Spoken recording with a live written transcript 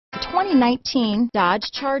2019 Dodge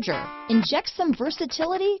Charger. Inject some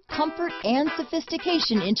versatility, comfort, and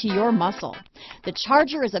sophistication into your muscle. The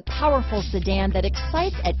Charger is a powerful sedan that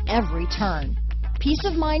excites at every turn. Peace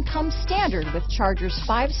of mind comes standard with Charger's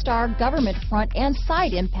 5-star government front and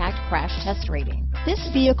side impact crash test rating. This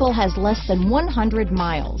vehicle has less than 100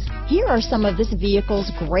 miles. Here are some of this vehicle's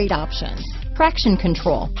great options: traction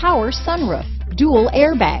control, power sunroof, dual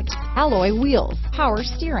airbags, alloy wheels, power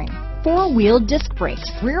steering, 4-wheel disc brakes,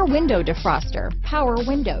 rear window defroster, power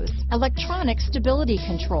windows, electronic stability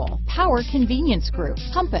control, power convenience group,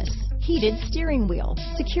 compass, heated steering wheel,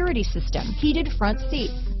 security system, heated front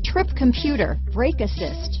seats, trip computer, brake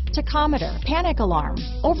assist, tachometer, panic alarm,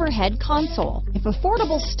 overhead console. If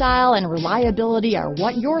affordable style and reliability are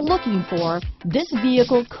what you're looking for, this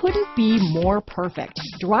vehicle couldn't be more perfect.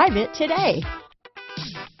 Drive it today.